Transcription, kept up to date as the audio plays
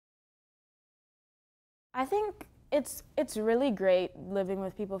I think it's really great living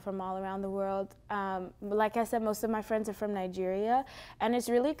with people from all around the world. Like I said, most of my friends are from Nigeria, and it's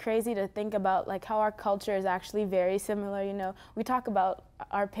really crazy to think about like how our culture is actually very similar. You know, we talk about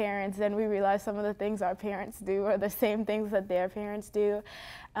our parents, then we realize some of the things our parents do are the same things that their parents do.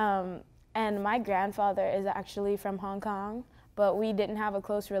 And my grandfather is actually from Hong Kong, but we didn't have a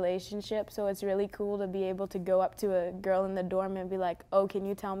close relationship, so it's really cool to be able to go up to a girl in the dorm and be like, oh, can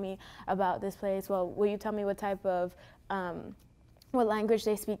you tell me about this place? Well, will you tell me what type of, what language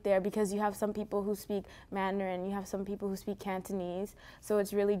they speak there? Because you have some people who speak Mandarin, you have some people who speak Cantonese, so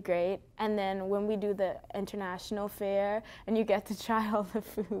it's really great. And then when we do the international fair and you get to try all the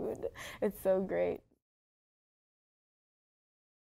food, it's so great.